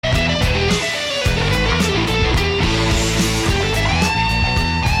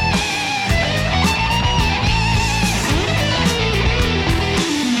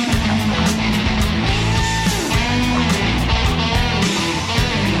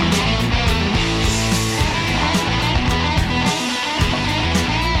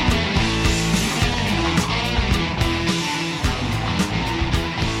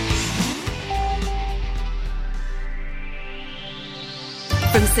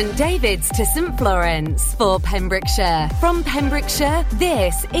St David's to St Florence for Pembrokeshire. From Pembrokeshire,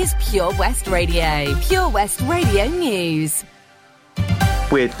 this is Pure West Radio. Pure West Radio News.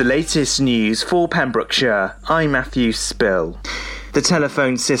 With the latest news for Pembrokeshire, I'm Matthew Spill. The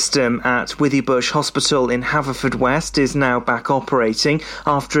telephone system at Withybush Hospital in Haverfordwest is now back operating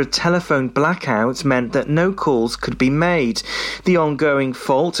after a telephone blackout meant that no calls could be made. The ongoing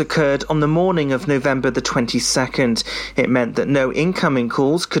fault occurred on the morning of November the 22nd. It meant that no incoming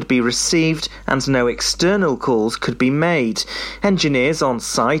calls could be received and no external calls could be made. Engineers on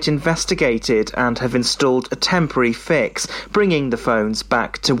site investigated and have installed a temporary fix, bringing the phones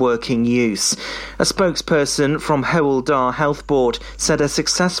back to working use. A spokesperson from Hywel Dda Health Board said a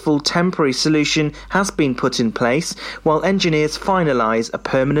successful temporary solution has been put in place while engineers finalise a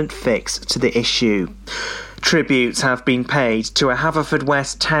permanent fix to the issue. Tributes have been paid to a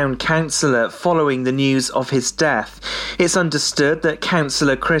Haverfordwest town councillor following the news of his death. It's understood that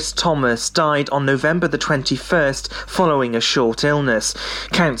Councillor Chris Thomas died on November the 21st following a short illness.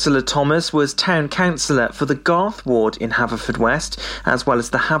 Councillor Thomas was town councillor for the Garth ward in Haverfordwest, as well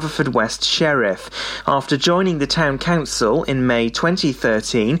as the Haverfordwest Sheriff. After joining the town council in May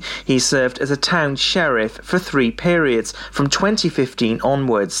 2013, he served as a town sheriff for 3 periods from 2015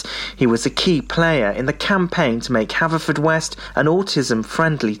 onwards. He was a key player in the campaign to make Haverfordwest an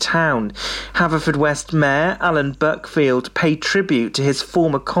autism-friendly town. Haverfordwest Mayor Alan Buckfield paid tribute to his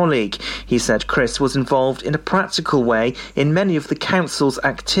former colleague. He said Chris was involved in a practical way in many of the council's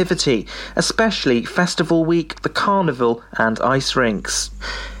activity, especially Festival Week, the Carnival and ice rinks.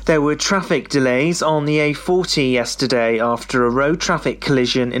 There were traffic delays on the A40 yesterday after a road traffic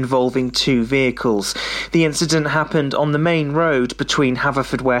collision involving 2 vehicles. The incident happened on the main road between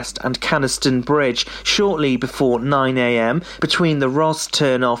Haverfordwest and Canaston Bridge shortly before 9 a.m. between the Ross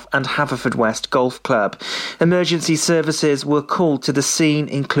turnoff and Haverfordwest Golf Club. Emergency services were called to the scene,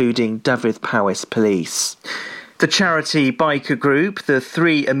 including Dyfed-Powys Police. The charity biker group, the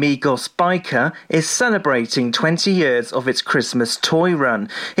Three Amigos Biker, is celebrating 20 years of its Christmas toy run.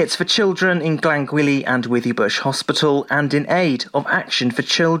 It's for children in Glangwili and Withybush Hospital and in aid of Action for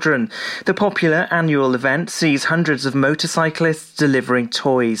Children. The popular annual event sees hundreds of motorcyclists delivering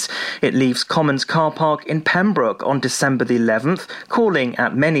toys. It leaves Commons Car Park in Pembroke on December the 11th, calling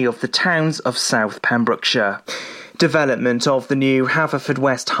at many of the towns of South Pembrokeshire. Development of the new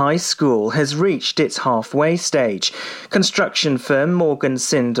Haverfordwest High School has reached its halfway stage. Construction firm Morgan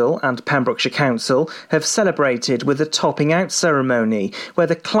Sindall and Pembrokeshire Council have celebrated with a topping out ceremony where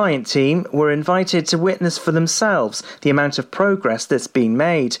the client team were invited to witness for themselves the amount of progress that's been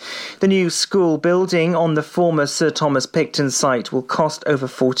made. The new school building on the former Sir Thomas Picton site will cost over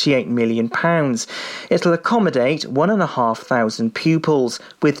 £48 million. It'll accommodate 1,500 pupils,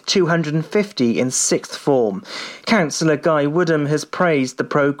 with 250 in sixth form. Councillor Guy Woodham has praised the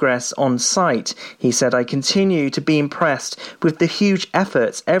progress on site. He said, "I continue to be impressed with the huge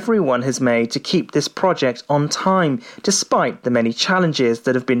efforts everyone has made to keep this project on time, despite the many challenges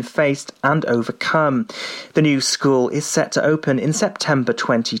that have been faced and overcome." The new school is set to open in September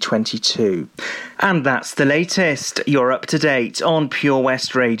 2022. And that's the latest. You're up to date on Pure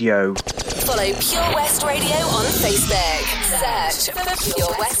West Radio. Follow Pure West Radio on Facebook. Search for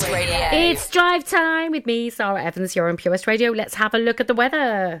Pure West Radio. It's drive time with me, Sara Evans. You're on Pure West Radio. Let's have a look at the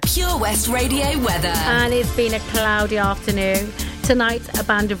weather. Pure West Radio weather. And it's been a cloudy afternoon. Tonight, a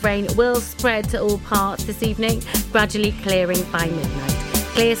band of rain will spread to all parts this evening, gradually clearing by midnight.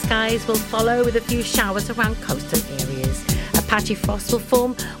 Clear skies will follow with a few showers around coastal areas. A patchy frost will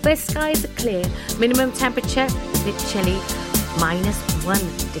form where skies are clear. Minimum temperature a bit chilly, -1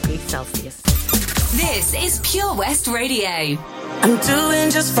 degree Celsius. This is Pure West Radio. I'm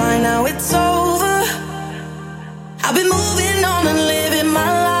doing just fine now, it's over. I've been moving on and living my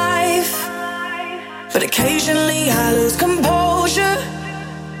life, but occasionally I lose composure,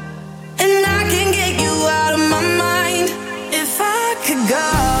 and I can get you out of my mind. If I could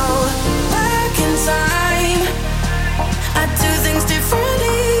go back in time, I'd do things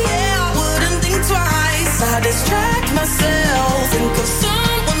differently, yeah, I wouldn't think twice. I distract myself, think of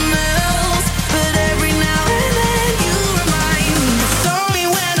someone else, but every now and then you remind me. It's only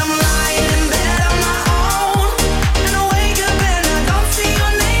when I'm lying in bed on my own, and I wake up and I don't see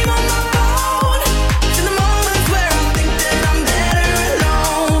your name on my phone. It's in the moments where I think that I'm better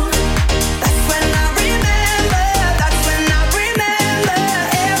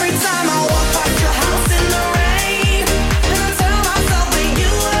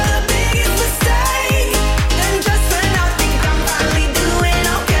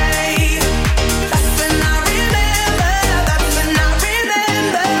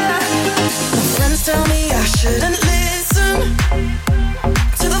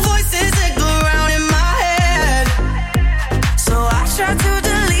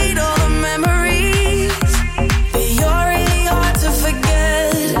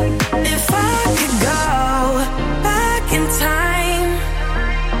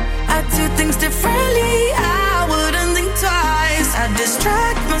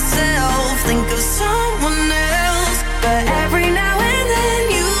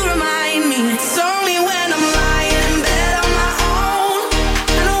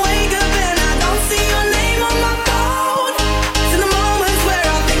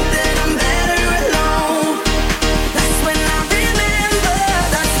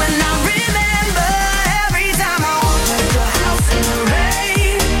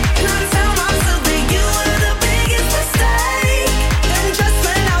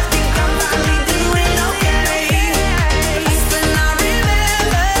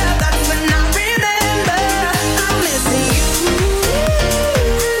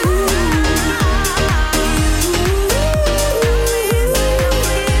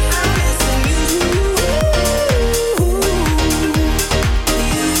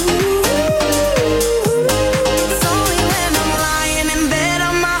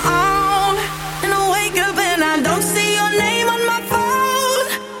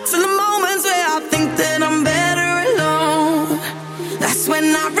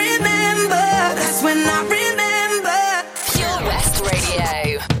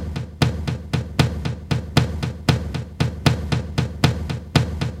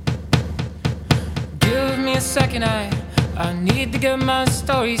need to get my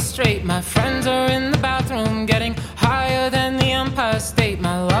story straight. My friends are in the bathroom, getting higher than the Empire State.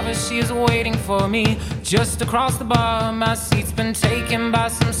 My lover, she is waiting for me just across the bar. My seat's been taken by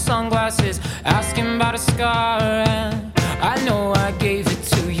some sunglasses, asking about a scar. And I know I gave it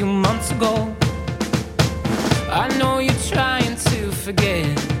to you months ago. I know you're trying to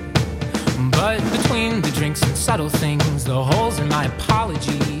forget, but between the drinks and subtle things, the holes in my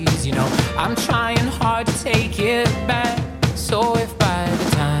apologies, you know, I'm trying hard to take it back. So if by the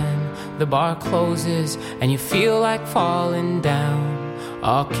time the bar closes and you feel like falling down,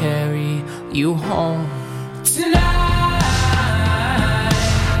 I'll carry you home tonight.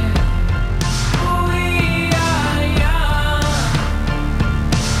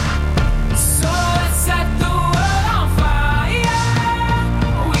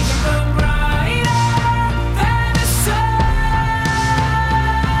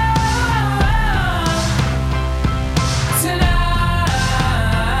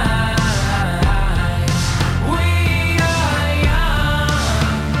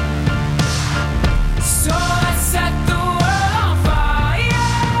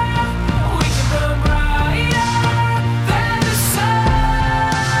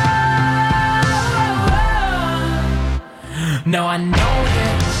 No, I know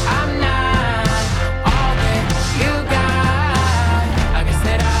that I'm not all that you got. I guess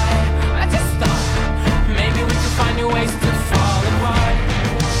that I just thought maybe we could find new ways to fall apart.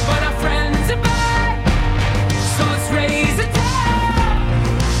 But our friends are back, so let's raise a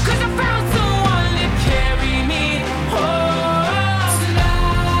toast. 'Cause I found someone to carry me home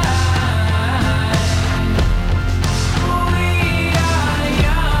tonight. We are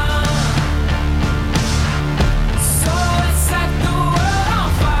young, so let's set the world on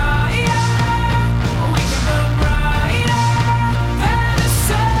fire. We can burn brighter than the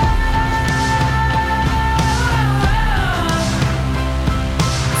sun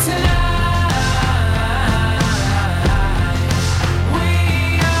tonight. We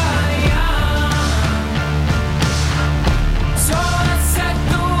are young, so let's set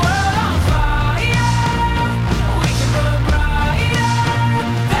the world on fire. We can burn brighter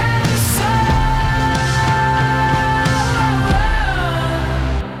than the sun.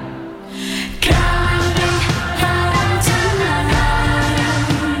 Coming home tonight.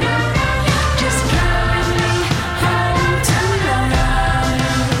 Just coming home tonight.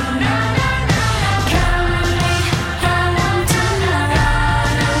 Coming home tonight.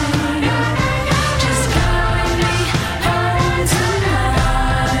 Just coming home tonight.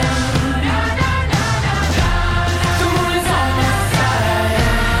 The moon is on my side.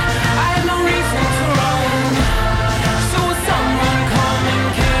 I have no reason to run. So will someone come and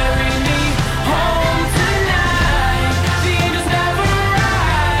carry me home tonight? The angels never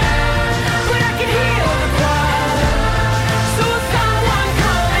arrive, but I can hear the choir. So will someone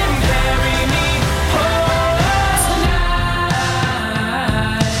come and carry me home tonight?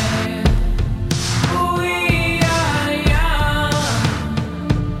 We are young,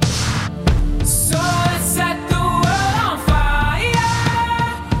 so let's set the world on fire.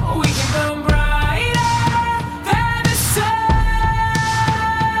 We can burn brighter than the sun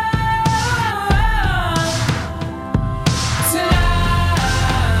tonight.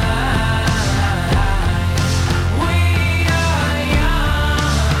 We are young,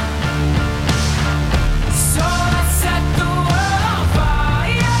 so let's set the world on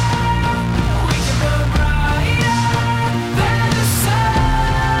fire. We can burn brighter than the sun.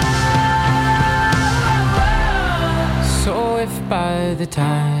 So if by the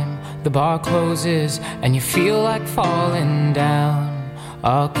time the bar closes and you feel like falling down,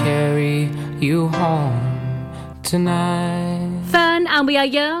 I'll carry you home tonight. Fun, and we are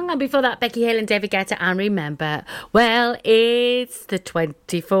young. And before that, Becky Hill and David Guetta, and remember, well, it's the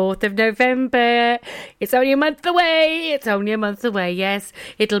 24th of November. It's only a month away. It's only a month away, yes.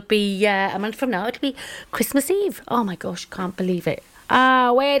 It'll be a month from now. It'll be Christmas Eve. Oh my gosh, can't believe it.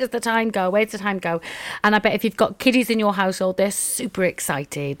 Where does the time go? Where does the time go? And I bet if you've got kiddies in your household, they're super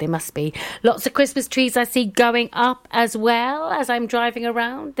excited. They must be. Lots of Christmas trees I see going up as well as I'm driving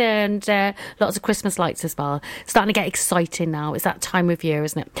around, and lots of Christmas lights as well. Starting to get exciting now. It's that time of year,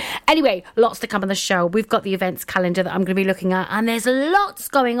 isn't it? Anyway, lots to come on the show. We've got the events calendar that I'm going to be looking at, and there's lots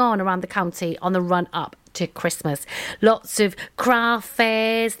going on around the county on the run up to Christmas. Lots of craft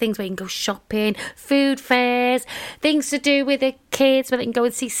fairs, things where you can go shopping, food fairs, things to do with the kids where they can go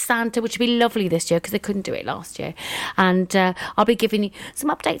and see Santa, which would be lovely this year because they couldn't do it last year. And I'll be giving you some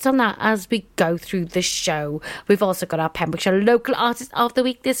updates on that as we go through the show. We've also got our Pembrokeshire Local Artist of the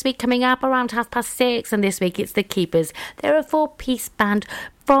Week this week coming up around 6:30, and this week it's The Keepers. They're a 4-piece band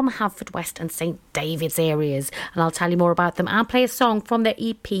from Haverfordwest and St David's areas. And I'll tell you more about them and play a song from their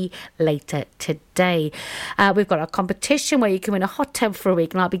EP later today. We've got a competition where you can win a hot tub for a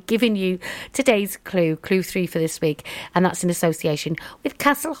week, and I'll be giving you today's clue 3 for this week, and that's in association with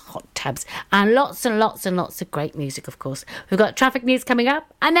Castle Hot Tubs, and lots of great music, of course. We've got traffic news coming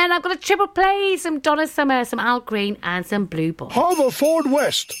up, and then I've got a triple play, some Donna Summer, some Al Green and some Blue Ball.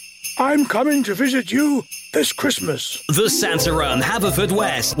 Haverfordwest, I'm coming to visit you this Christmas. The Santa Run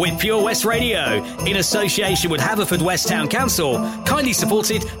Haverfordwest with Pure West Radio, in association with Haverfordwest Town Council, kindly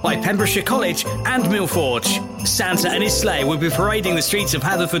supported by Pembrokeshire College and Millforge. Santa and his sleigh will be parading the streets of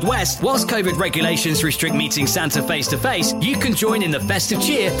Haverfordwest. Whilst COVID regulations restrict meeting Santa face to face, you can join in the festive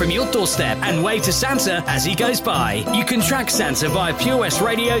cheer from your doorstep and wave to Santa as he goes by. You can track Santa via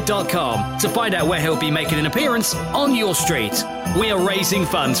purewestradio.com to find out where he'll be making an appearance on your street. We are raising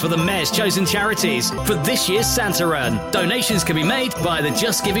funds for the Mayor's chosen charities for this year's Santa Run. Donations can be made via the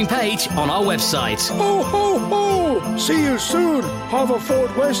Just Giving page on our website. Ho, ho, ho! See you soon,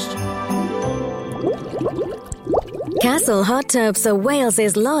 Haverfordwest. Castle Hot Tubs are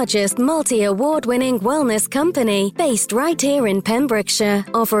Wales's largest multi-award-winning wellness company, based right here in Pembrokeshire,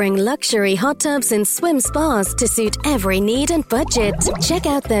 offering luxury hot tubs and swim spas to suit every need and budget. Check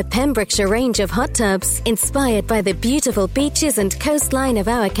out their Pembrokeshire range of hot tubs, inspired by the beautiful beaches and coastline of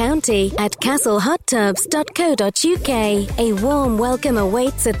our county, at castlehottubs.co.uk. A warm welcome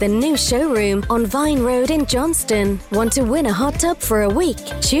awaits at the new showroom on Vine Road in Johnston. Want to win a hot tub for a week?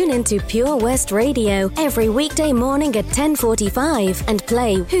 Tune into Pure West Radio every weekday morning at 10:45 and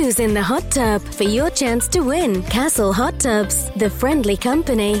play Who's in the Hot Tub for your chance to win. Castle Hot Tubs, the friendly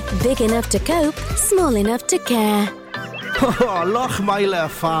company, big enough to cope, small enough to care. Lochmeyler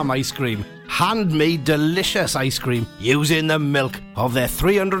Farm Ice Cream. Handmade delicious ice cream using the milk of their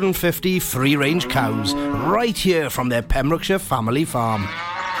 350 free-range cows right here from their Pembrokeshire family farm.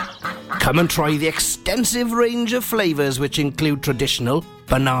 Come and try the extensive range of flavours which include traditional,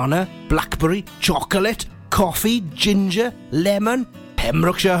 banana, blackberry, chocolate, coffee, ginger, lemon,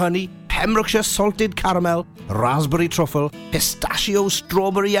 Pembrokeshire honey, Pembrokeshire salted caramel, raspberry truffle, pistachio,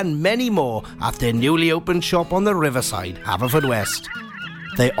 strawberry and many more at their newly opened shop on the Riverside, Haverfordwest.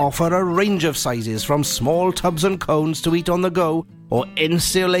 They offer a range of sizes from small tubs and cones to eat on the go, or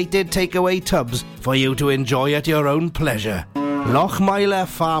insulated takeaway tubs for you to enjoy at your own pleasure. Lochmeyler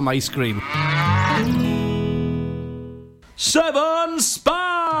Farm Ice Cream. 7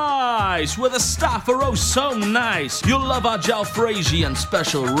 Spice, where the staff are oh so nice. You'll love our jalfrezi and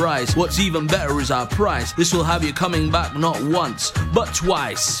special rice. What's even better is our price. This will have you coming back not once, but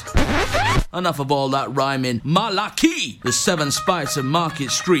twice. Enough of all that rhyming. Malaki! The 7 Spice of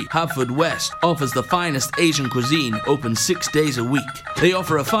Market Street, Haverfordwest, offers the finest Asian cuisine, open 6 days a week. They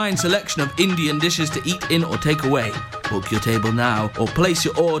offer a fine selection of Indian dishes to eat in or take away. Book your table now or place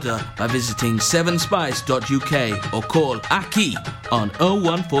your order by visiting 7spice.uk or call Aki on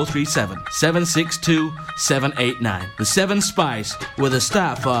 01437 762 789. The 7 Spice, where the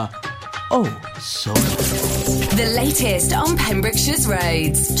staff are oh so good. The latest on Pembrokeshire's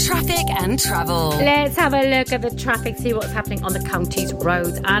roads, traffic and travel. Let's have a look at the traffic, see what's happening on the county's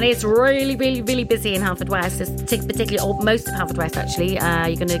roads. And it's really busy in Haverfordwest, particularly, or most of Haverfordwest actually.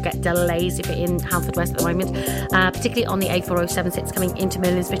 You're going to get delays if you're in Haverfordwest at the moment, particularly on the A4076 coming into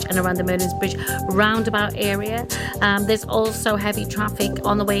Merlin's Bridge and around the Merlin's Bridge roundabout area. There's also heavy traffic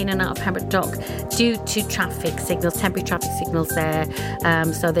on the way in and out of Pembroke Dock due to traffic signals, temporary traffic signals there.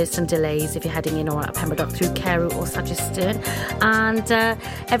 So there's some delays if you're heading in or out of Pembroke Dock through Carew or Sageston, and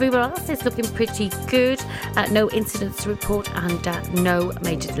everywhere else is looking pretty good. No incidents to report and no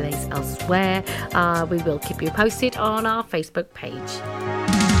major delays elsewhere. We will keep you posted on our Facebook page.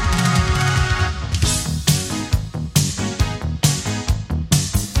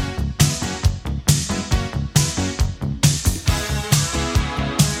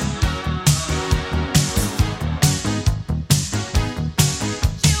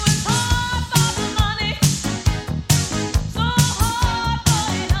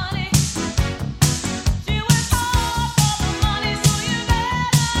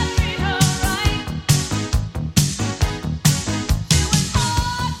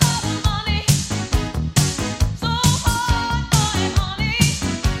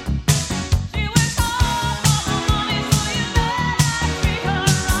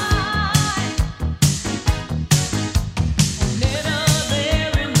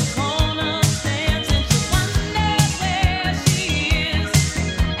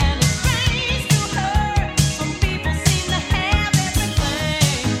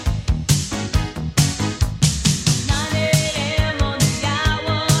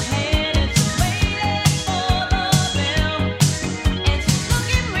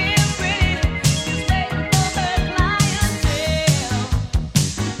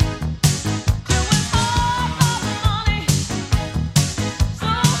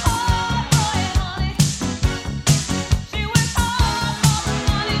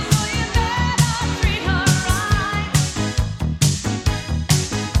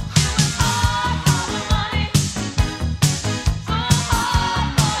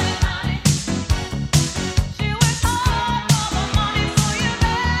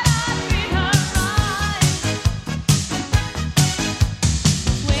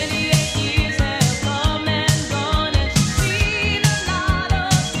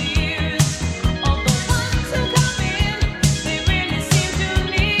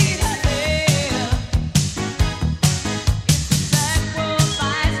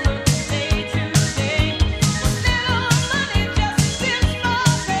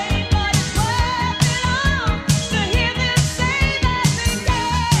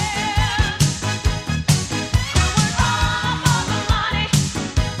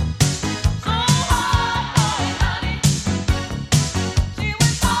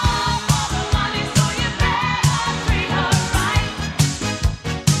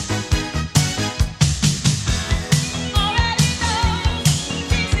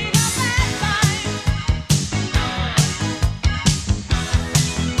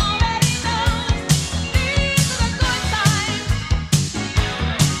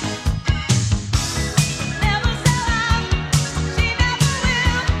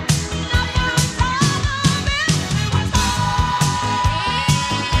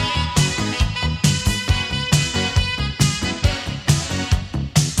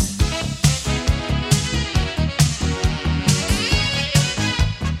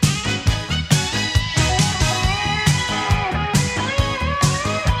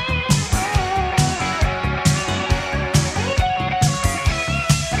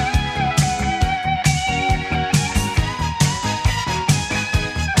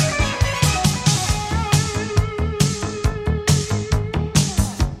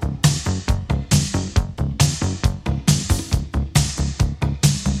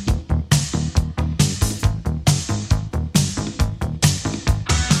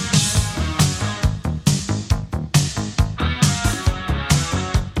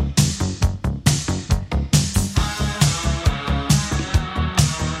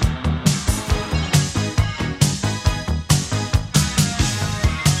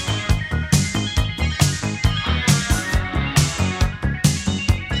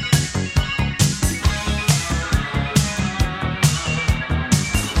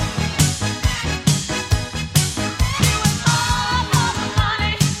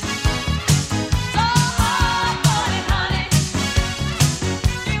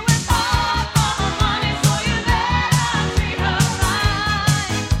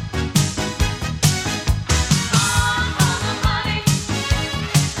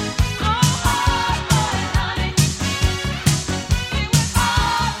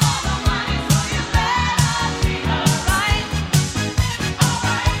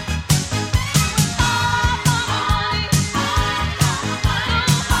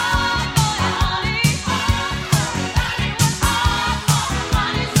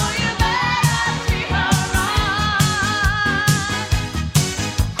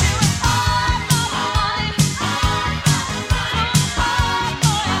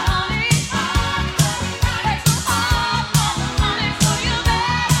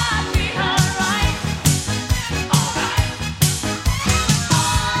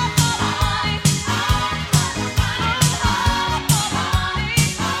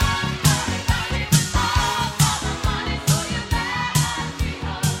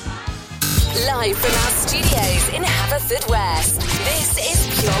 Live from our studios in Haverfordwest, this is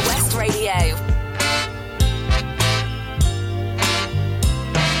Pure West Radio.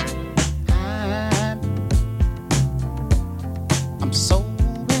 I'm so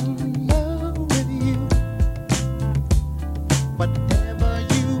in love with you. Whatever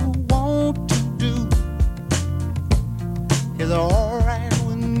you want to do is alright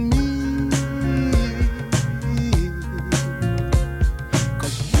with me.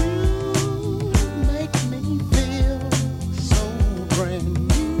 'Cause you make me feel so brand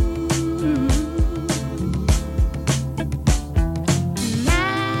new. And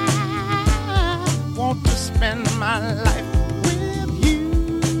I want to spend my life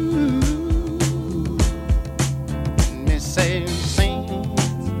same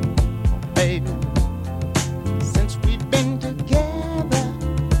scenes, baby, since we've been together.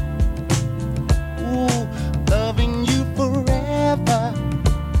 Ooh, loving you forever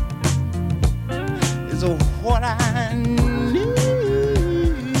is what I need.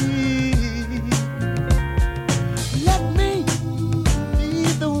 Let me be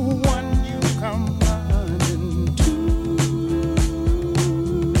the one you come running to.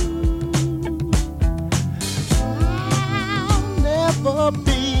 Never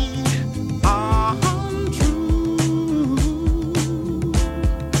be untrue.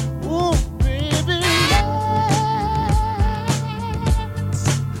 Oh, baby,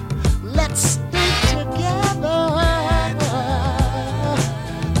 let's stay together.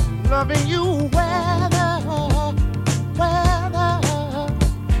 Loving you weather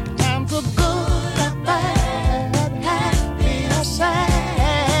times are good or bad, happy or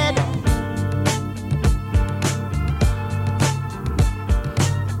sad.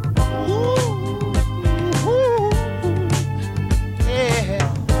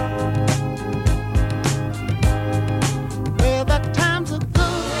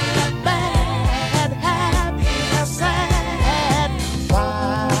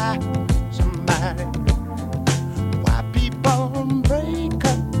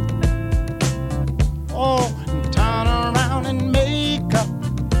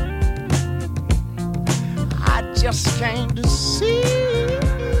 Just came to see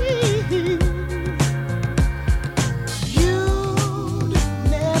you'd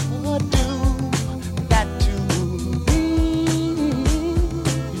never do that to me,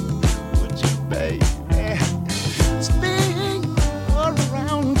 would you, baby? Staying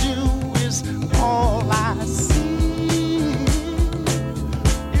around you is all I see,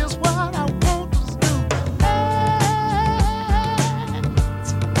 is what I want us to do.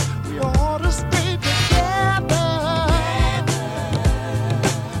 We ought to stay together.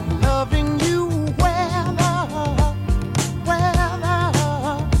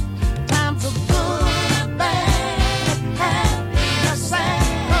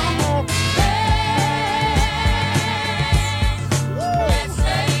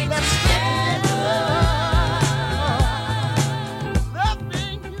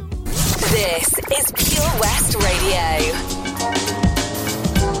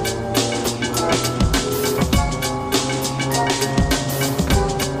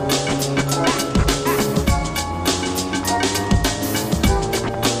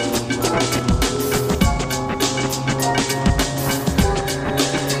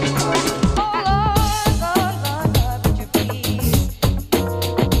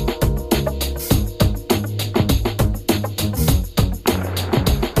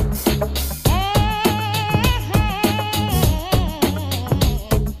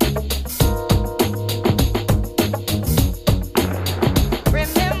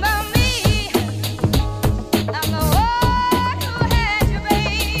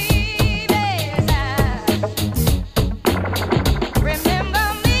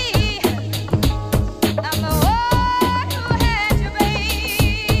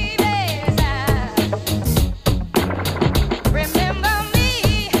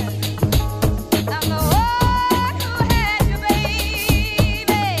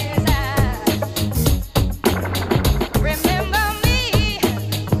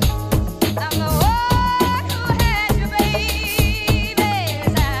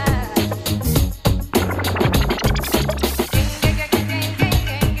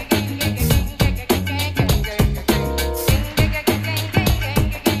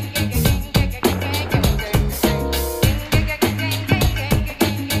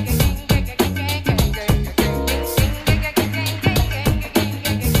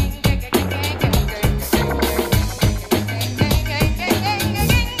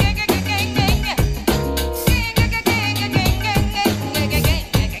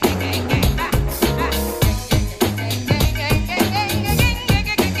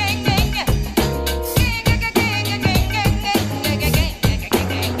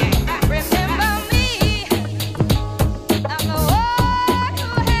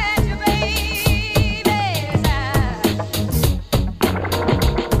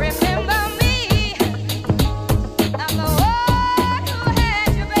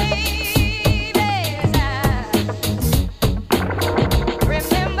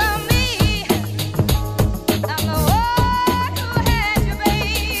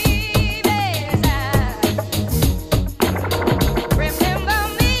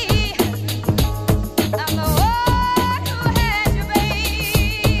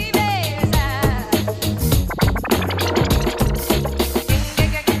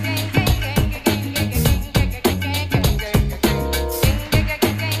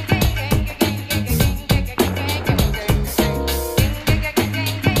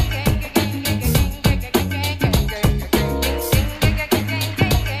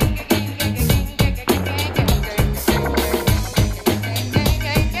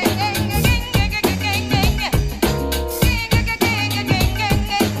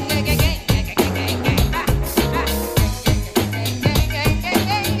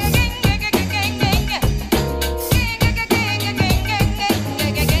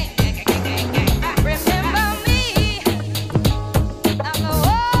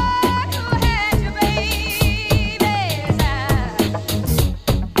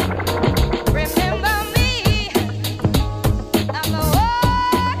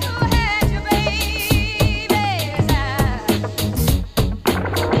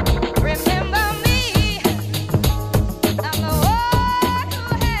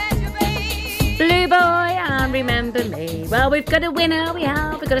 remember me. Well, we've got a winner, we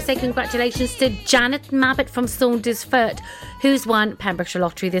have. We've got to say congratulations to Janet Mabbott from Saundersfoot, who's won Pembrokeshire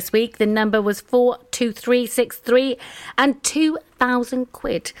Lottery this week. The number was 42363 and 2,000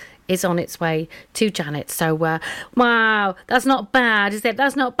 quid is on its way to Janet. So, wow, that's not bad, is it?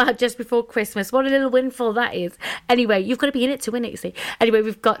 That's not bad just before Christmas. What a little windfall that is. Anyway, you've got to be in it to win it, you see. Anyway,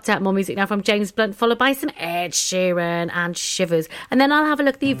 we've got more music now from James Blunt, followed by some Ed Sheeran and Shivers. And then I'll have a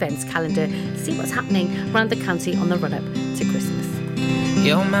look at the events calendar, see what's happening around the county on the run-up to Christmas.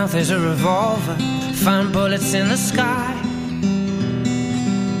 Your mouth is a revolver, find bullets in the sky.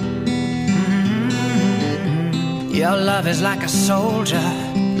 Your love is like a soldier,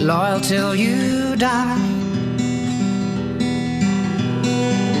 loyal till you die.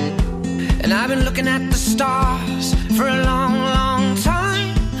 And I've been looking at the stars for a long, long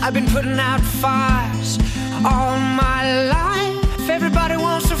time. I've been putting out fires all my life. Everybody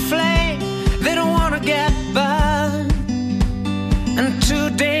wants a flame, they don't want to get burned. And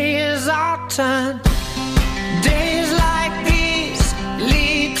today is our turn. Days like these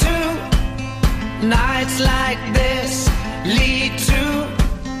lead to nights like this, lead to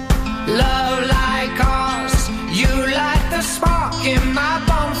love like ours. You light the spark in my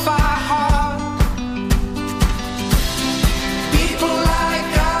bonfire heart. People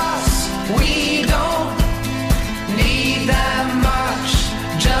like us, we don't need that much.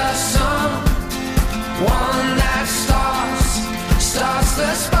 Just someone that starts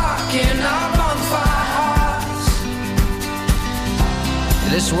the spark in our bonfire hearts.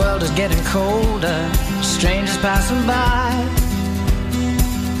 This world is getting colder, strangers passing by.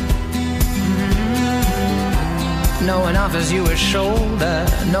 No one offers you a shoulder,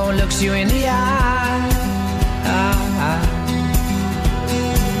 no one looks you in the eye.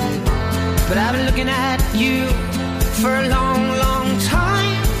 But I've been looking at you for a long, long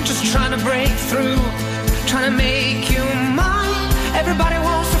time, just trying to break through, trying to make you mine. Everybody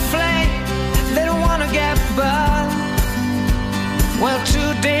wants a flame, they don't want to get burned. Well,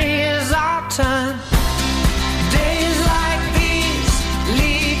 today is our turn. Days like these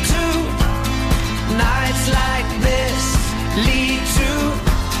lead to nights like this, lead to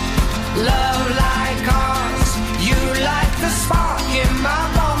love like ours. You light the spark in my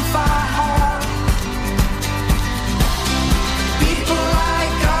bonfire heart. People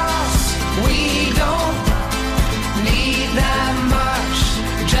like us, we don't need that much.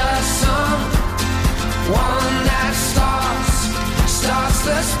 Just someone that starts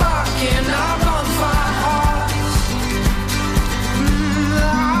the spark in our bonfire hearts.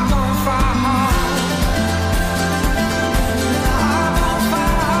 Our bonfire hearts.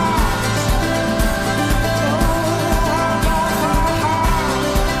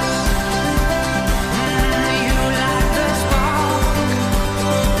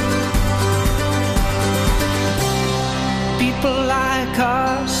 Like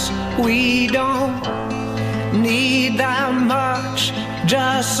us, we don't need that much.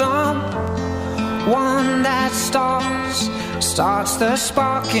 Just someone that starts the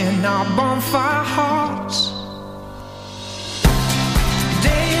spark in our bonfire hearts.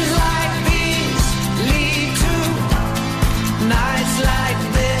 Days like these lead to nights like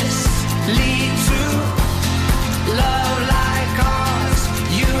this, lead to love like ours.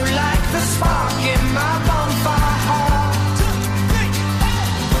 You like the spark in my bonfire heart.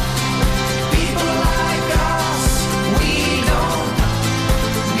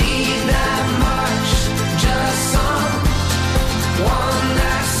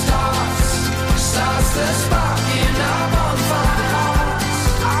 The spark in our bonfire hearts,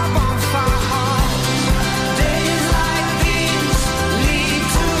 our bonfire hearts. Days like these lead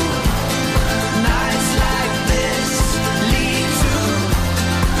to nights like this, lead to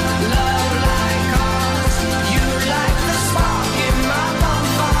love like ours. You like the spark in my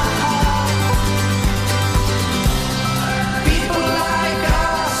bonfire heart. People like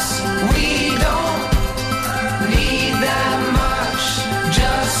us, we don't need that much.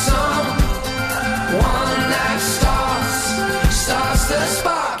 Just one that starts the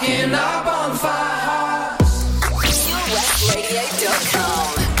spark in our bonfire hearts. PureWestRadio.com.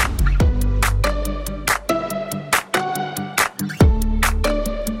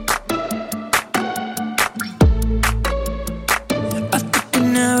 I took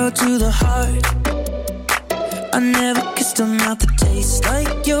an arrow to the heart. I never kissed a mouth that tastes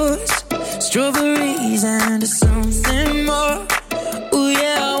like yours. Strawberries and something more. Ooh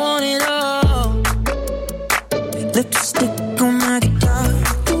yeah, I want it all. Lipstick on my guitar.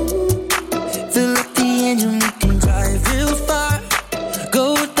 Fill up the engine, we can drive real far.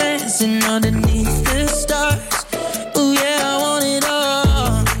 Go dancing underneath the stars. Ooh yeah, I want it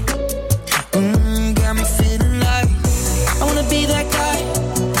all. Got me feeling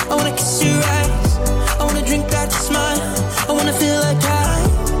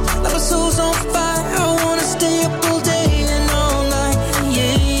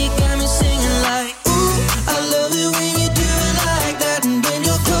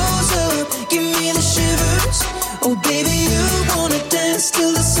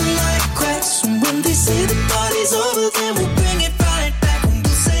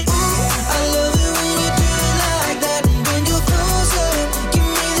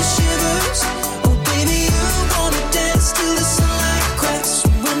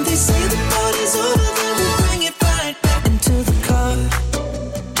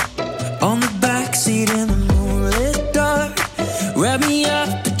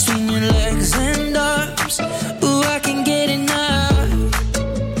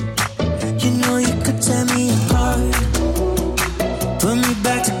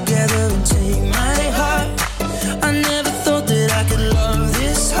and take my heart. I never thought that I could love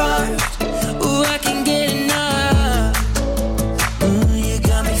this hard. Ooh, I can get enough. You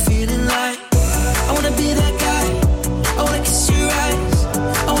got me feeling like I wanna be that guy. I wanna kiss your eyes.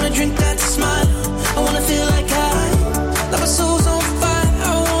 I wanna drink that smile. I wanna feel like like my soul's on fire.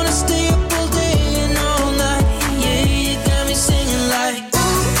 I wanna stay up all day and all night. Yeah, you got me singing like,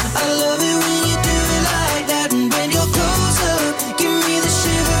 ooh, I love it when you do it like that. And when you're closer, give me the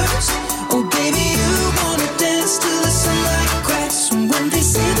shivers. Oh baby, you wanna dance till the sunlight cracks. And when they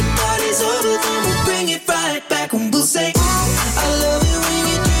say the party's over, then we'll bring it right back. And we'll say, ooh, I love it when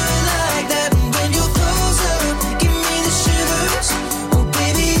you do it like that. And when you're closer, give me the shivers. Oh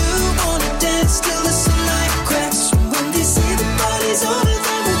baby, you wanna dance till the sunlight cracks. And when they say the party's over,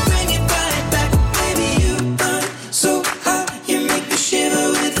 then we'll bring it right back. Baby, you burn so hot, you make me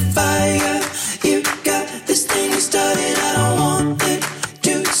shiver with the fire. You got this thing you started, I don't want it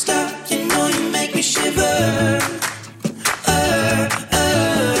to stop. You know you make me shiver.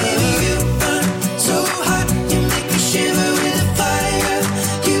 Baby, you burn so hot, you make me shiver with the fire.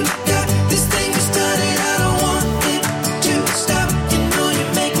 You got this thing you started, I don't want it to stop. You know you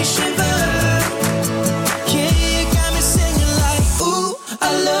make me shiver. Yeah, you got me singing like, ooh, I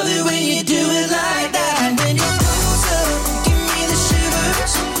love it when you do it like that. And when you're closer, give me the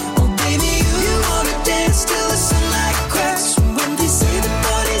shivers. Oh baby, you wanna dance till the sunlight cracks. And when they say the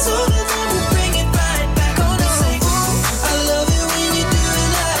party's over, then we'll bring it right back. Gonna say, ooh, I love it when you do it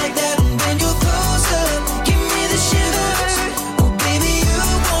like that. And when you're closer, give me the shivers. Oh baby, you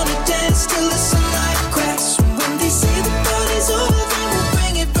wanna dance till the sunlight cracks. And when they say the party's over, then we'll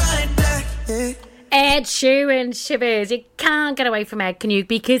bring it right back. Yeah. Ed Sheeran, Shivers. You can't get away from Ed, can you?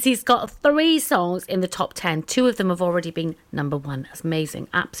 Because he's got 3 songs in the top 10. 2 of them have already been number 1. That's amazing.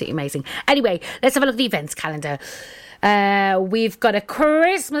 Absolutely amazing. Anyway, let's have a look at the events calendar. We've got a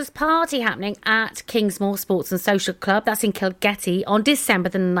Christmas party happening at Kingsmore Sports and Social Club. That's in Kilgetty on December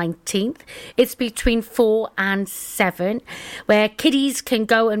the 19th. It's between 4 and 7, where kiddies can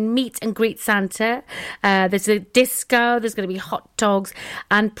go and meet and greet Santa. There's a disco, there's going to be hot dogs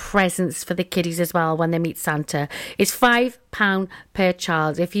and presents for the kiddies as well when they meet Santa. It's £5 per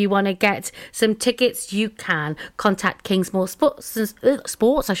child. If you want to get some tickets, you can contact Kingsmore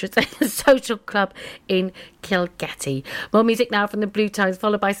Sports, I should say, Social Club in Kilgetty. More music now from the Blue Tones,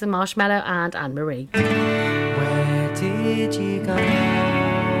 followed by some Marshmallow and Anne-Marie. Where did you go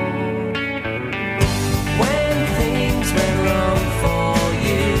when things went wrong for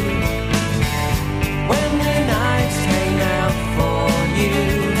you? When the nights came out for you,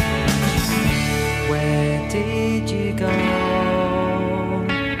 where did you go?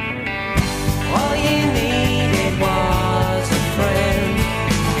 All you needed was a friend.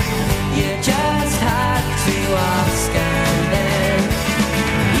 You just had to ask, and then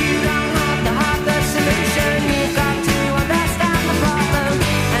you don't have to have the solution. You've got to understand the problem.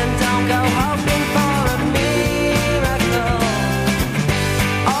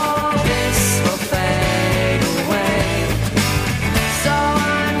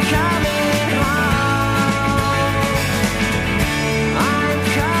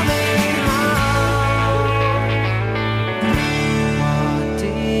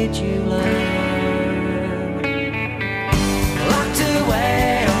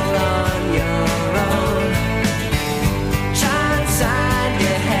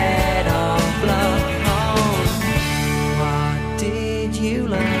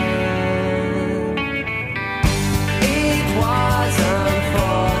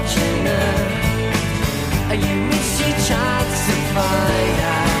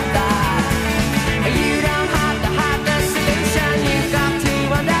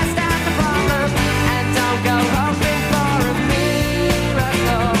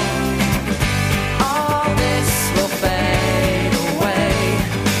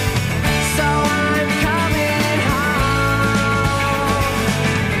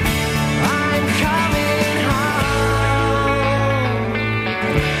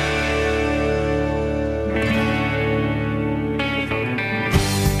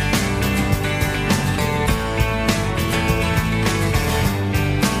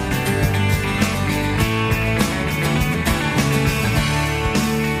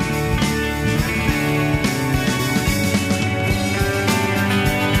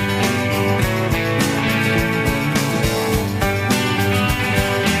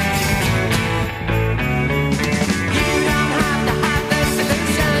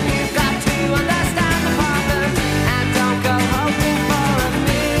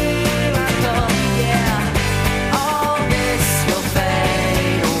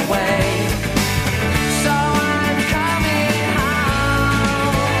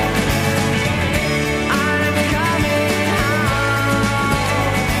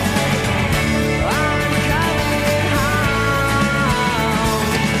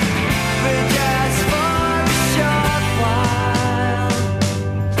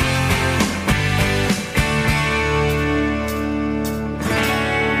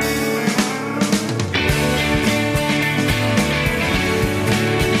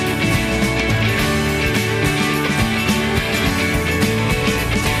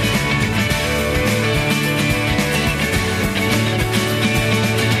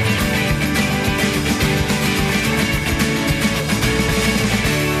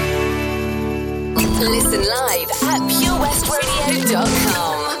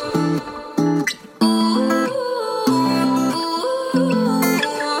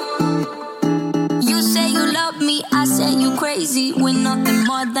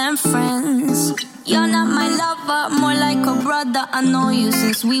 that I know you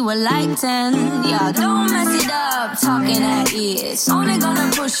since we were like 10. Yeah, don't mess it up, talking at ears. Only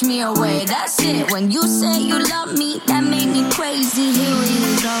gonna push me away, that's it. When you say you love me, that made me crazy. Here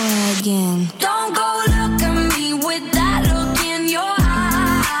we go again. Don't go look at me with that look in your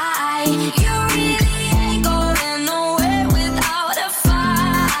eye. You really ain't going nowhere without a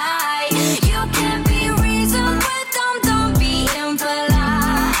fight. You can't be reasoned with them, don't be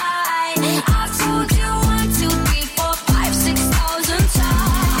impolite. I've told you 1, 2, 3, 4, 5, 6,000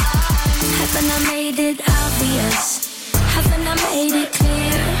 times. Haven't I made it obvious? Haven't I made it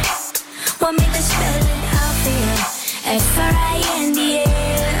clear? Want me to spell it out for you?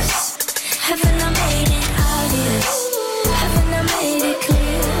 F-R-I-N-D-S. Haven't I made it obvious? Haven't I made it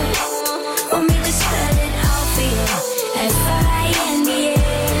clear? Want me to spell it out for you?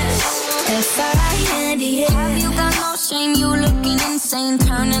 F-R-I-N-D-S. F-R-I-N-D-S. Have you got no shame? You looking insane,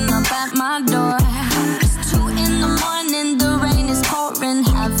 turning up at my door. It's 2 in the morning, the rain is pouring.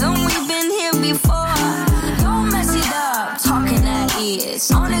 Haven't we been here before? Don't mess it up, talking at ears.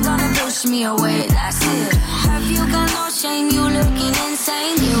 Only gonna push me away, that's it. Have you got no shame? You looking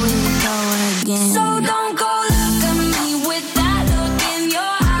insane. Here we go again. So don't go look at me with that look in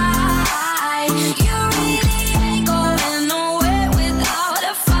your eye. You really ain't going nowhere without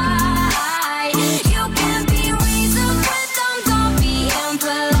a fight. You can't be reasoned with them, don't be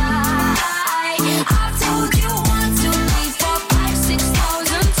impolite. I've told you 1, 2, 3, 4, 5,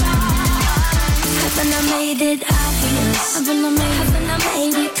 6,000 times. Haven't I made it obvious? Haven't I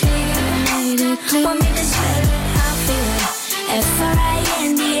made it clear? Want me to spell it out for you?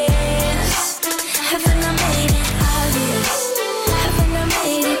 F-R-I-N-D-S. Haven't I made it obvious? Haven't I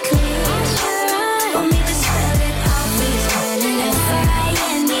made it clear? Want me to spell it out for you?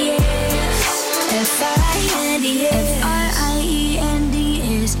 F-R-I-N-D-S. F-R-I-N-D-S.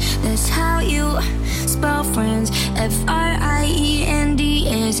 F-R-I-E-N-D-S. That's how you spell friends. F-R-I-E-N-D-S.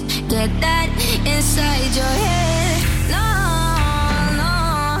 Get that inside your head. No, no,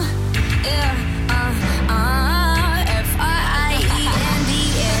 yeah. F-R-I-E-N-D-S.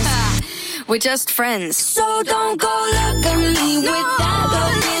 We're just friends. So don't go look at me with that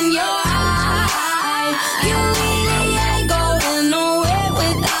look in your eye. You really ain't going nowhere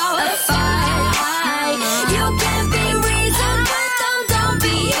without a fight. You can't be reasoned with them, don't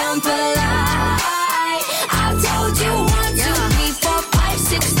be impolite. I've told you 1, 2, 3, 4, 5,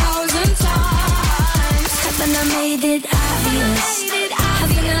 6,000 times. Haven't I made it obvious?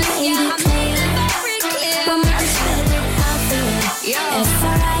 Haven't I made it clear? Want me to spell it out for you?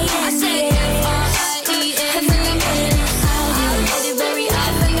 F-R-I-N-D-S. Haven't I made it obvious?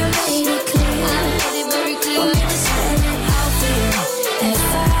 Haven't I made it clear? Want me to spell it out for you?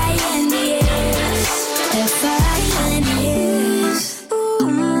 F-R-I-N-D-S. F-R-I-N-D-S.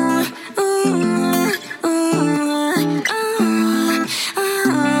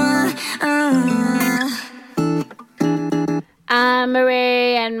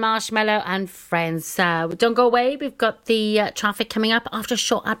 Marie and Marshmallow and friends. Don't go away. We've got the traffic coming up after a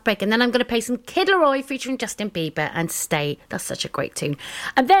short ad break. And then I'm going to play some Kid Laroi featuring Justin Bieber and Stay. That's such a great tune.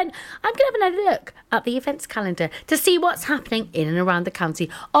 And then I'm going to have another look at the events calendar to see what's happening in and around the county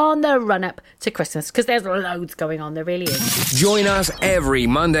on the run-up to Christmas, because there's loads going on. There really is. Join us every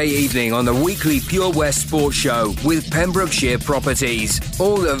Monday evening on the weekly Pure West Sports Show with Pembrokeshire Properties.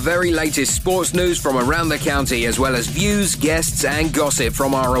 All the very latest sports news from around the county, as well as views, guests and gossip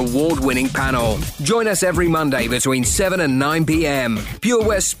from our award-winning panel. Join us every Monday between 7 and 9 p.m. Pure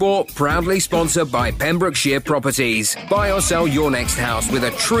West Sport, proudly sponsored by Pembrokeshire Properties. Buy or sell your next house with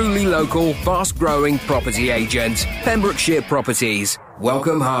a truly local, fast-growing property agent. Pembrokeshire Properties.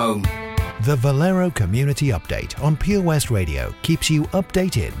 Welcome home. The Valero Community Update on Pure West Radio keeps you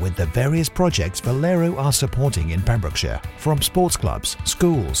updated with the various projects Valero are supporting in Pembrokeshire, from sports clubs,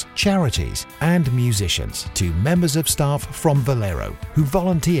 schools, charities and musicians to members of staff from Valero who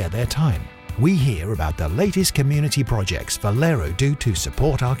volunteer their time. We hear about the latest community projects Valero do to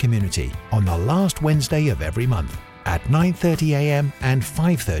support our community on the last Wednesday of every month at 9:30 a.m. and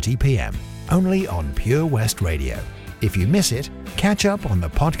 5:30 p.m. only on Pure West Radio. If you miss it, catch up on the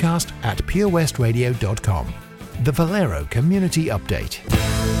podcast at purewestradio.com. The Valero Community Update.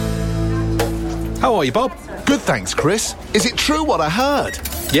 How are you, Bob? Good, thanks, Chris. Is it true what I heard?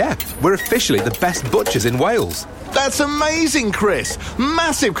 Yeah, we're officially the best butchers in Wales. That's amazing, Chris.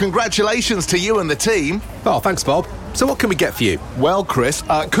 Massive congratulations to you and the team. Oh, thanks, Bob. So what can we get for you? Well, Chris,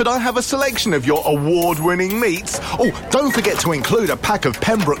 could I have a selection of your award-winning meats? Oh, don't forget to include a pack of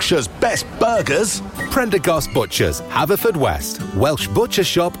Pembrokeshire's best burgers. Prendergast Butchers, Haverfordwest, Welsh Butcher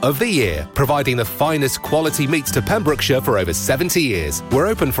Shop of the Year, providing the finest quality meats to Pembrokeshire for over 70 years. We're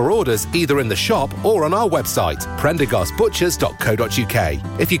open for orders either in the shop or on our website,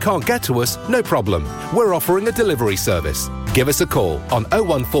 prendergastbutchers.co.uk. If you can't get to us, no problem. We're offering a delivery service. Give us a call on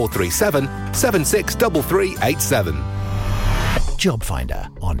 01437 763387. Job Finder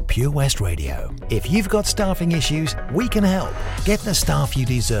on Pure West Radio. If you've got staffing issues, we can help. Get the staff you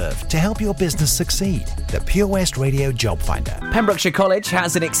deserve to help your business succeed. The Pure West Radio Job Finder. Pembrokeshire College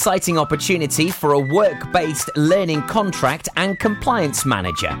has an exciting opportunity for a work-based learning contract and compliance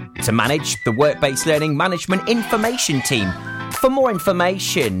manager to manage the work-based learning management information team. For more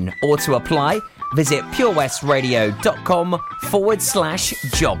information or to apply, visit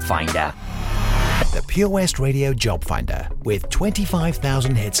purewestradio.com/job finder. The Pure West Radio Job Finder, with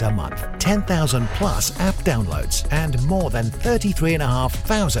 25,000 hits a month, 10,000 plus app downloads, and more than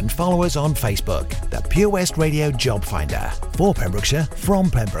 33,500 followers on Facebook. The Pure West Radio Job Finder, for Pembrokeshire,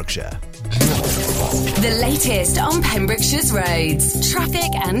 from Pembrokeshire. The latest on Pembrokeshire's roads,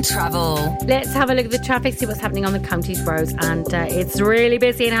 traffic and travel. Let's have a look at the traffic, see what's happening on the county's roads. And it's really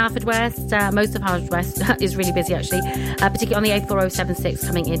busy in Haverfordwest. Most of Haverfordwest is really busy, actually, particularly on the A4076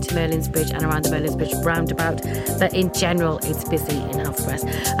 coming into Merlin's Bridge and around the Merlin's Bridge roundabout. But in general, it's busy in Haverfordwest.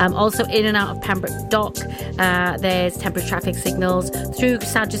 Also in and out of Pembroke Dock, there's temporary traffic signals through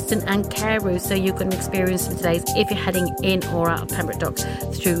Sageston and Carew, so you can experience some delays if you're heading in or out of Pembroke Dock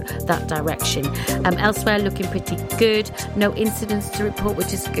through that direction. Elsewhere, looking pretty good. No incidents to report,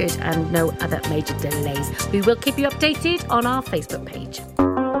 which is good, and no other major delays. We will keep you updated on our Facebook page.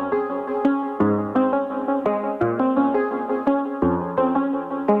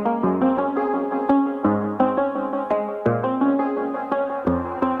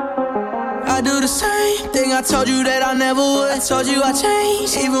 I do the same thing I told you that I never would. I told you I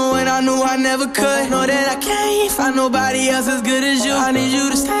changed, even when I knew I never could. Know that I can't find nobody else as good as you. I need you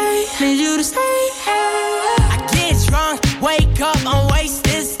to stay, need you to stay. I get drunk, wake up, I'm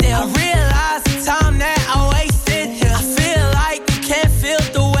wasted still. I realize the time that I wasted here. I feel like you can't feel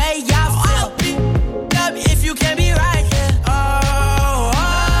the way I feel. I'll be up if you can't be right here.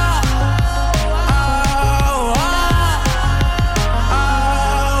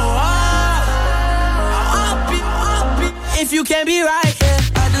 If you can't be right, yeah.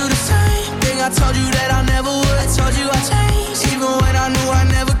 I do the same thing I told you that I never would. I told you I changed, even when I knew I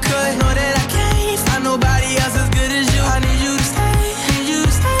never could. Know that I can't find nobody else as good as you. I need you to stay, need you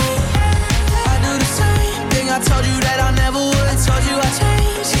to stay. I do the same thing I told you that I never would. I told you I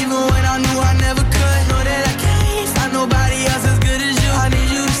changed, even when I knew I never could. Know that I can't find nobody else as good as you. I need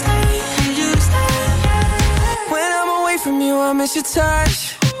you to stay, need you to stay. When I'm away from you, I miss your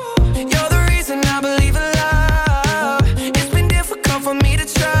touch. You're the reason I believe in love. For me to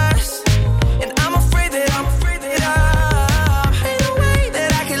trust, and I'm afraid that ain't no way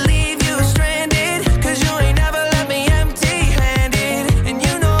that I can leave you stranded, cause you ain't never left me empty-handed, and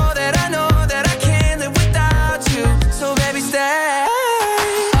you know that I can't live without you, so baby stay.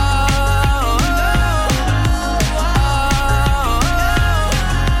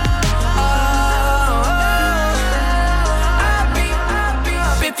 I'll be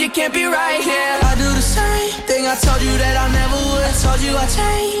if you can't be right here. I do the same thing I told you that I never would. I told you I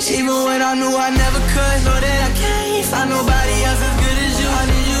changed, even when I knew I never could. Know that I can't find nobody else as good as you. I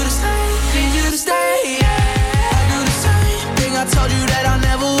need you to stay, need you to stay, yeah. I do the same thing I told you that I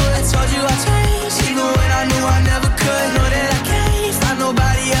never would. I told you I changed, even when I knew I never could. Know that I can't find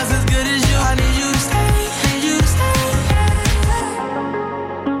nobody else as good as you. I need you to stay, need you to stay,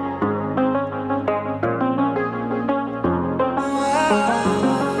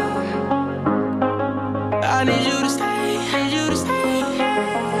 I need you to stay, need you to stay.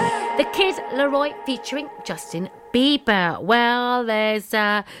 The Kid Laroi featuring Justin Bieber. Well, there's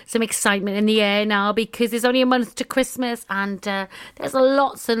some excitement in the air now because there's only a month to Christmas, and there's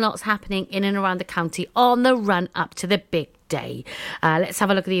lots and lots happening in and around the county on the run up to the big day. Let's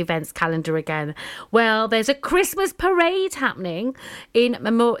have a look at the events calendar again. Well, there's a Christmas parade happening in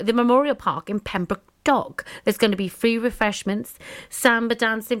the Memorial Park in Pembroke Dock. There's going to be free refreshments, samba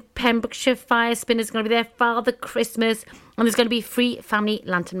dancing, Pembrokeshire Fire Spinners going to be there, Father Christmas, And there's going to be free family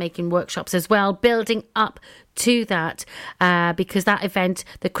lantern making workshops as well, building up to that, because that event,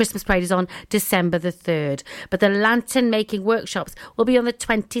 the Christmas parade, is on December the 3rd. But the lantern making workshops will be on the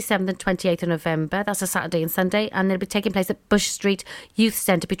 27th and 28th of November. That's a Saturday and Sunday, and they'll be taking place at Bush Street Youth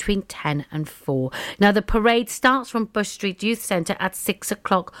Centre between 10 and 4. Now, the parade starts from Bush Street Youth Centre at 6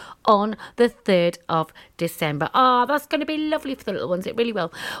 o'clock on the 3rd of December. That's going to be lovely for the little ones. It really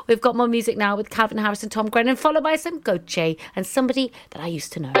will. We've got more music now with Calvin Harris and Tom Grennan, followed by some Goche and somebody that I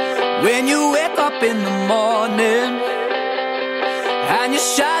used to know. When you wake up in the morning and you're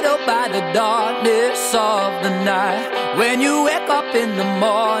shadowed by the darkness of the night, when you wake up in the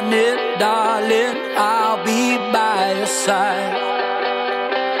morning, darling, I'll be by your side.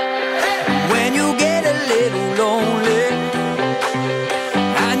 When you get a little lonely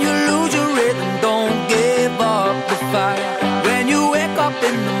and you lose your rhythm, don't give up the fight. When you wake up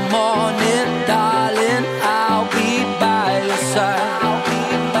in the morning, darling, I'll be by your side.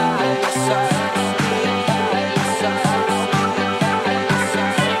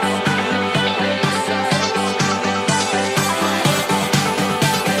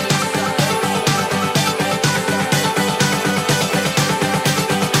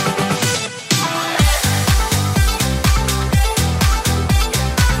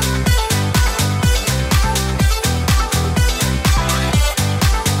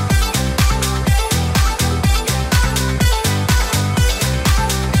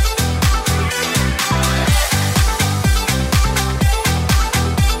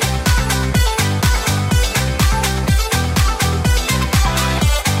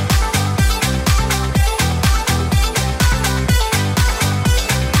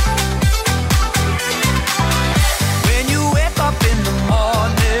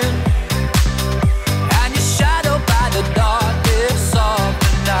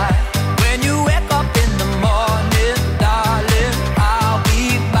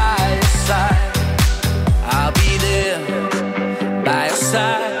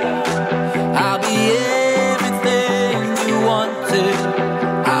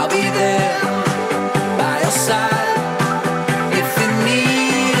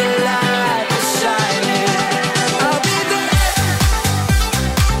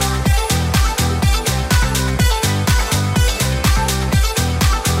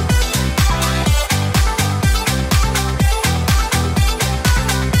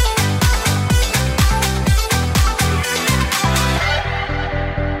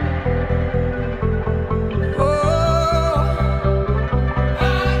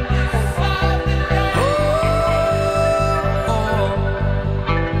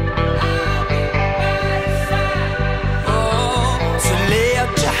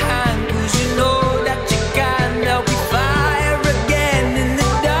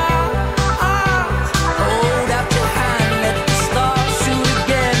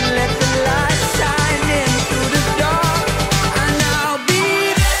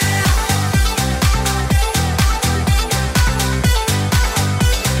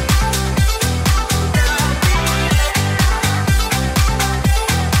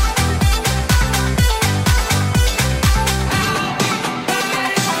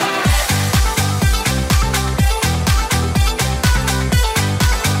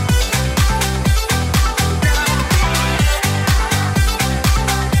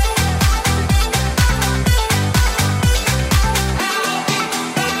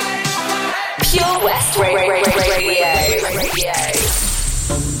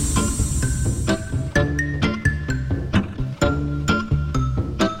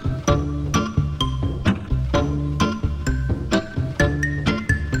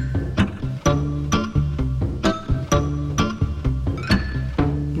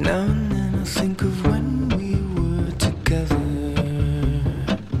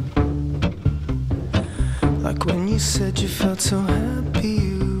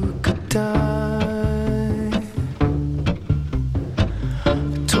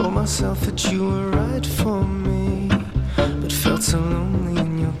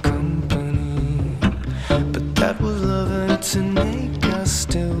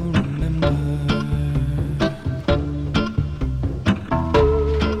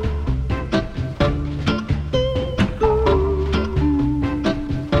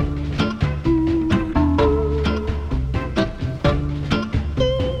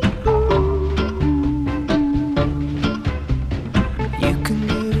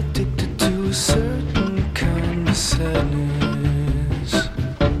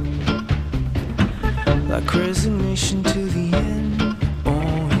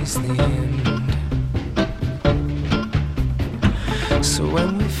 So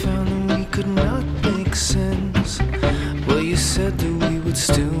when we found that we could not make sense,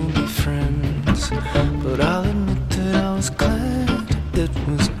 but I'll admit that I was glad it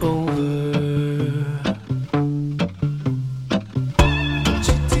was over.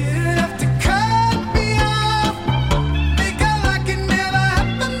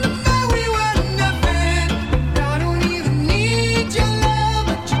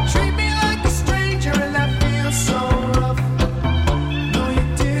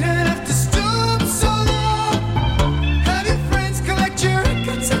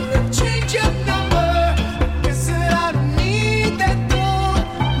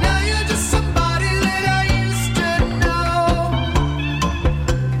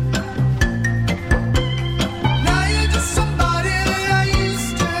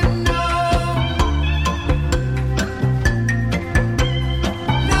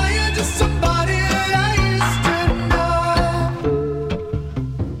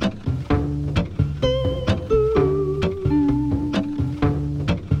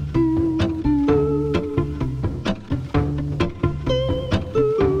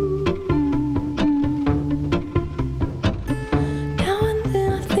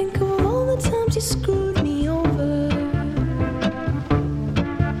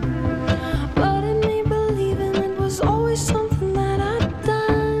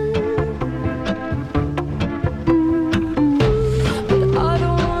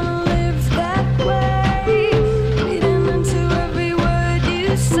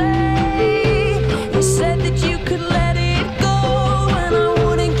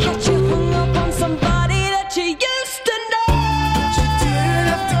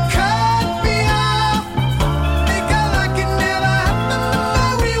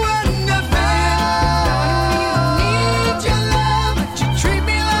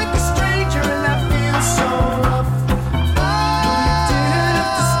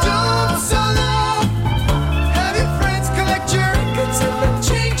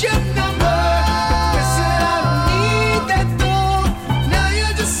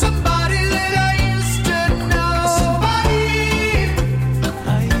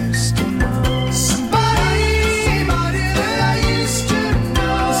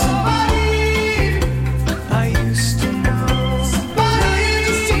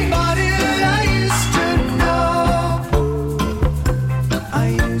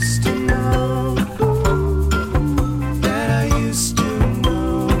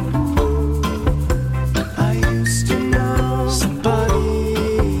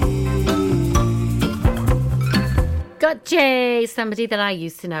 Somebody that I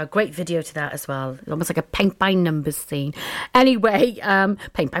used to know. Great video to that as well. Almost like a paint by numbers scene. Anyway,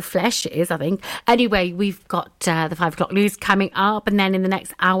 paint by flesh it is, I think. Anyway, we've got the 5 o'clock news coming up, and then in the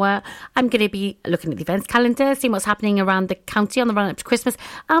next hour, I'm going to be looking at the events calendar, seeing what's happening around the county on the run-up to Christmas,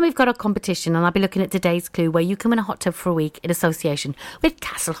 and we've got a competition, and I'll be looking at today's clue where you can win a hot tub for a week in association with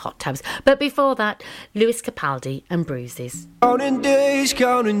Castle Hot Tubs. But before that, Lewis Capaldi and Bruises. Counting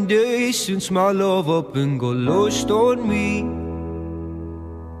days since my love up and got lost on me.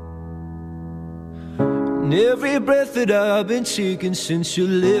 And every breath that I've been taking since you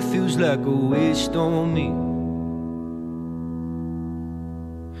left feels like a waste on me.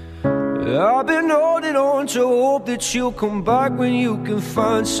 I've been holding on to hope that you'll come back when you can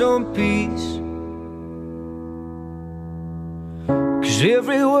find some peace. 'Cause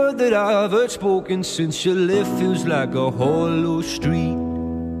every word that I've heard spoken since you left feels like a hollow street.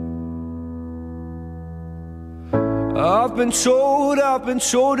 I've been told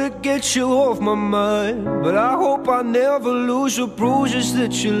to get you off my mind, but I hope I never lose the bruises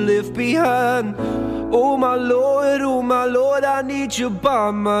that you left behind. Oh my Lord, I need you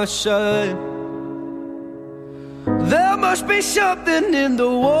by my side. There must be something in the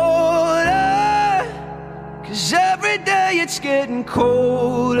water, 'cause every day it's getting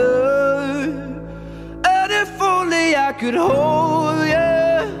colder. And if only I could hold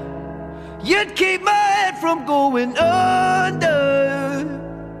you, you'd keep my head from going under.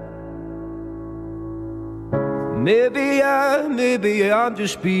 Maybe I'm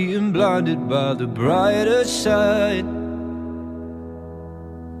just being blinded by the brighter side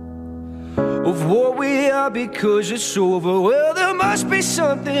of what we are because it's over. Well, there must be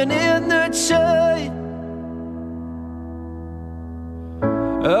something in the tide.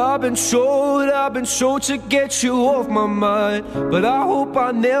 I've been told to get you off my mind, but I hope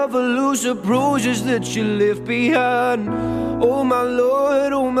I never lose the bruises that you left behind. Oh my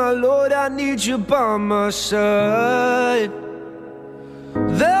Lord, I need you by my side.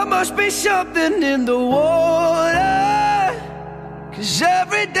 There must be something in the water, 'cause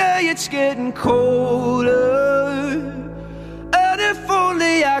every day it's getting colder. And if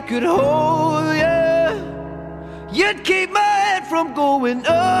only I could hold you, you'd keep my head from going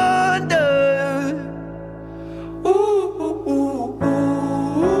under.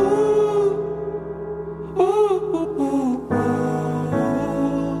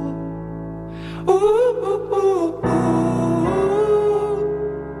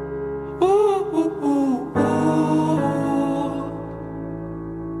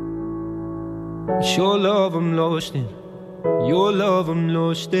 It's your love I'm lost in, your love I'm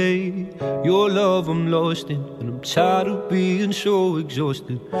lost in, your love I'm lost in, and I'm tired of being so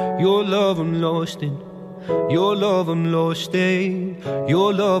exhausted. Your love I'm lost in, your love I'm lost in,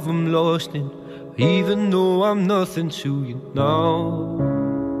 your love I'm lost in. Even though I'm nothing to you now,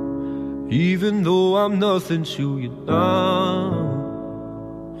 even though I'm nothing to you now,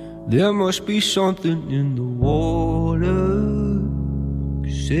 there must be something in the water,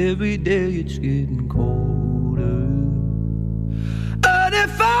 'cause every day it's getting colder. And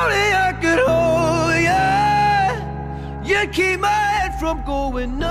if only I could hold you, you'd keep my head from going up.